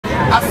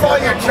I saw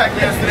your check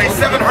yesterday,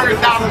 $700,000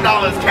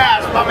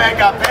 cash. My man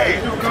got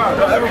paid.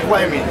 Don't ever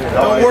play me.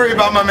 Don't worry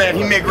about my man.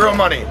 He make real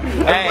money.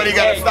 Everybody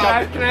gotta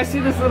stop it. Can I see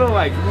this little,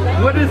 like,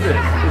 what is this?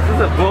 Is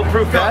this a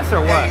bulletproof vest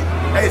or what?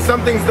 Hey,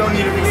 some things don't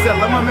need to be said.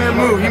 Let my man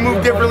move. He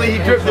moved differently. He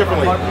dripped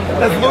differently.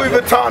 That's Louis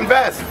Vuitton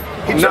vest.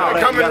 He tried to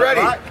come in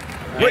ready.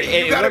 Wait,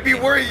 you gotta be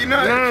worried, you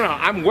know? No,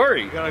 I'm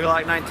worried. You gotta go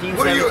like 19,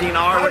 17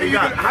 R. What do you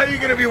got? How are you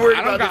gonna be worried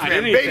about this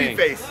man? Baby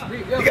face.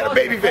 You got a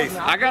baby face.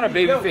 I got a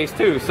baby face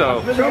too,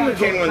 so. Show him the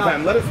chain one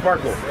time. Let it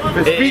sparkle.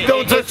 If his feet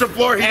don't touch the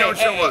floor, he don't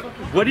show up.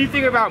 What do you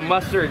think about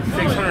Mustard's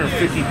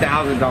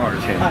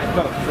 $650,000 chain? I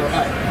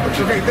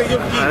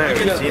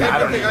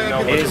don't even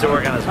know. He needs to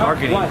work on his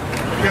marketing.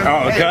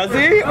 Oh, does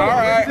he? All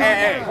right.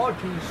 Hey.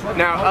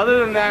 Now, other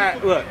than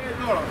that, look.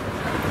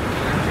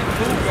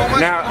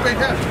 Now,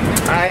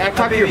 I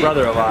talk to your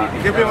brother a lot.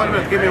 Give me 1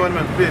 minute. Give me 1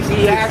 minute, please.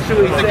 He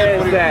actually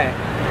says that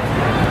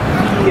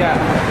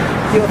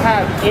he'll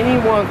have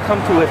anyone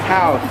come to his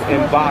house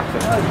and box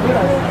him.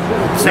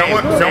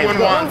 No one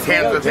wants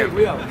hands with him.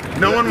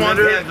 No one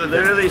wants hands with him.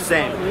 Literally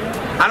same.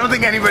 I don't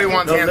think anybody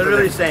wants hands with him.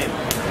 Literally same.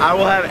 I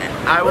will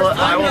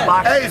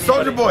box. Hey,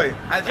 Soldier Boy.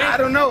 I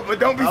don't know, but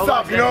don't be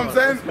soft. You know what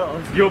I'm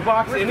saying? You'll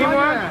box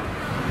anyone?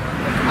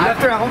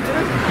 After a home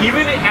tennis?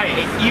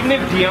 Even if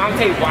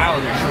Deontay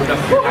Wilder showed up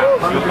to your house,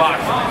 you'll box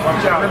him.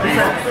 Watch out.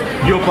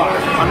 You'll box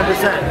him.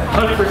 100%.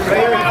 100%.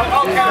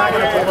 He's not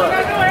gonna pull up.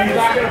 He's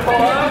not gonna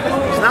pull up?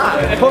 He's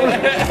not.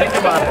 Think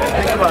about it.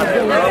 Think about it,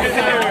 bro.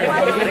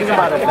 Think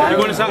about it, man. You're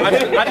going to sound, I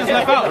just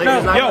left out.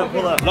 Yo,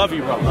 love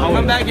you, bro.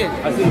 Come back in.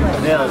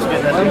 Yeah, let's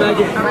get that. Come back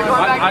in. Are we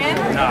going back in?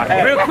 Nah,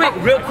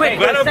 Real quick.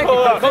 Let him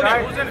pull up. I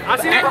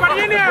seen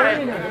everybody in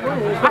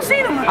there. I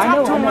seen him. I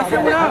talked to him. I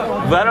said, what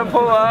up? Let him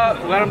pull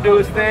up. Let him do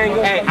his thing.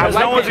 Hey,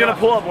 no one's gonna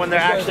pull up when they're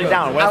actually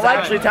down. When it's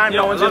actually time,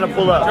 no one's gonna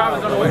pull up.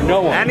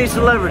 No one. Any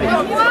celebrity.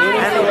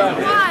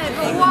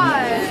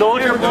 Why?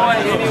 Soldier Boy,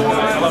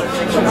 anyone.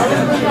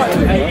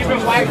 Hey, even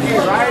white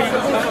kids,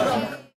 right?